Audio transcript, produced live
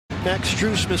Max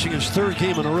Strus missing his third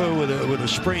game in a row with a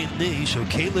sprained knee, so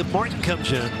Caleb Martin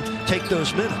comes in, take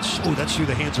those minutes. Oh, that's through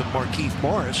the hands of Markieff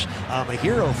Morris on a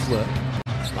hero flip.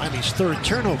 Miami's third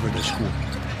turnover this quarter.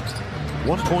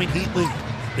 1 point Heat lead.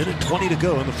 Minute 20 to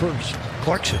go in the first.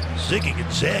 Clarkson zigging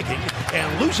and zagging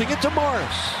and losing it to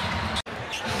Morris.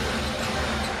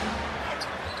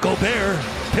 Gobert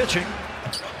pitching.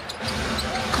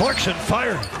 Clarkson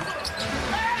firing.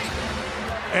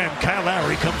 And Kyle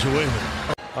Lowry comes away with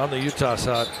it. On the Utah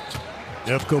side.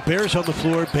 If Gobert's on the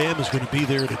floor, Bam is going to be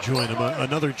there to join him.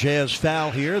 Another Jazz foul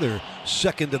here, their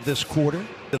second of this quarter.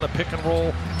 The pick and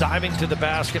roll, diving to the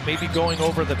basket, maybe going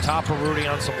over the top of Rudy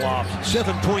on some lobs.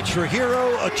 7 points for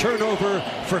Hero, a turnover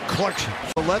for Clarkson.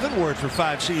 11 word for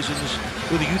 5 seasons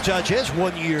with the Utah Jazz,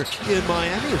 1 year in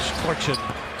Miami as Clarkson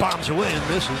bombs away and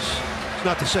misses. It's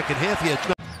not the second half yet.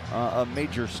 A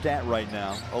major stat right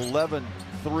now,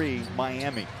 11-3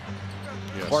 Miami.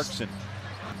 Yes. Clarkson.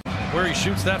 Where he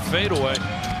shoots that fadeaway.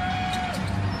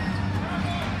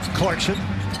 Clarkson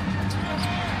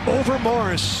over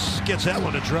Morris, gets that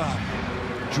one to drop.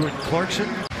 Jordan Clarkson,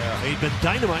 he'd been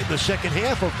dynamite in the second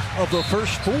half of the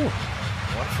first 4. 1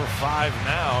 for 5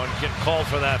 now and getting called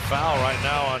for that foul right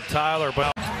now on Tyler.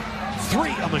 But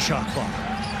 3 on the shot clock.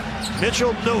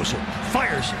 Mitchell knows it,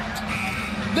 fires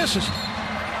it, misses it.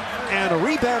 And a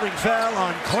rebounding foul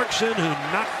on Clarkson, who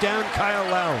knocked down Kyle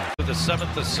Lowry. The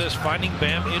 7th assist, finding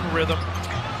Bam in rhythm.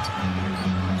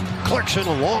 Clarkson,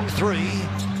 a long 3.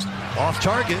 Off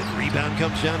target. Rebound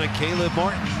comes down to Caleb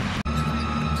Martin.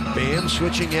 Bam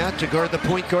switching out to guard the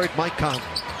point guard, Mike Conley.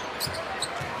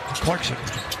 Clarkson.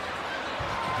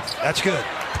 That's good.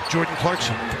 Jordan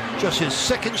Clarkson, just his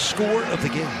 2nd score of the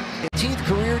game. 18th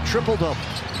career triple-double.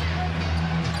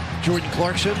 Jordan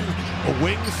Clarkson, a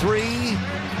wing 3.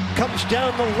 Comes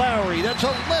down to Lowry. That's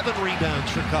 11 rebounds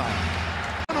for Kyle.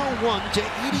 101 to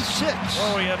 86.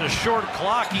 Oh, he had a short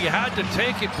clock. He had to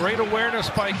take it. Great awareness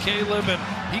by Caleb, and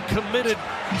he committed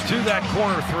to that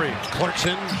corner 3.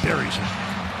 Clarkson buries it.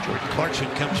 Jordan Clarkson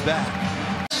comes back.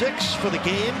 6 for the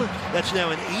game. That's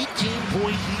now an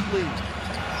 18-point Heat lead.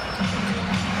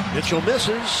 Mitchell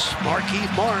misses.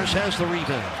 Markieff Morris has the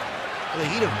rebound. The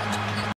Heat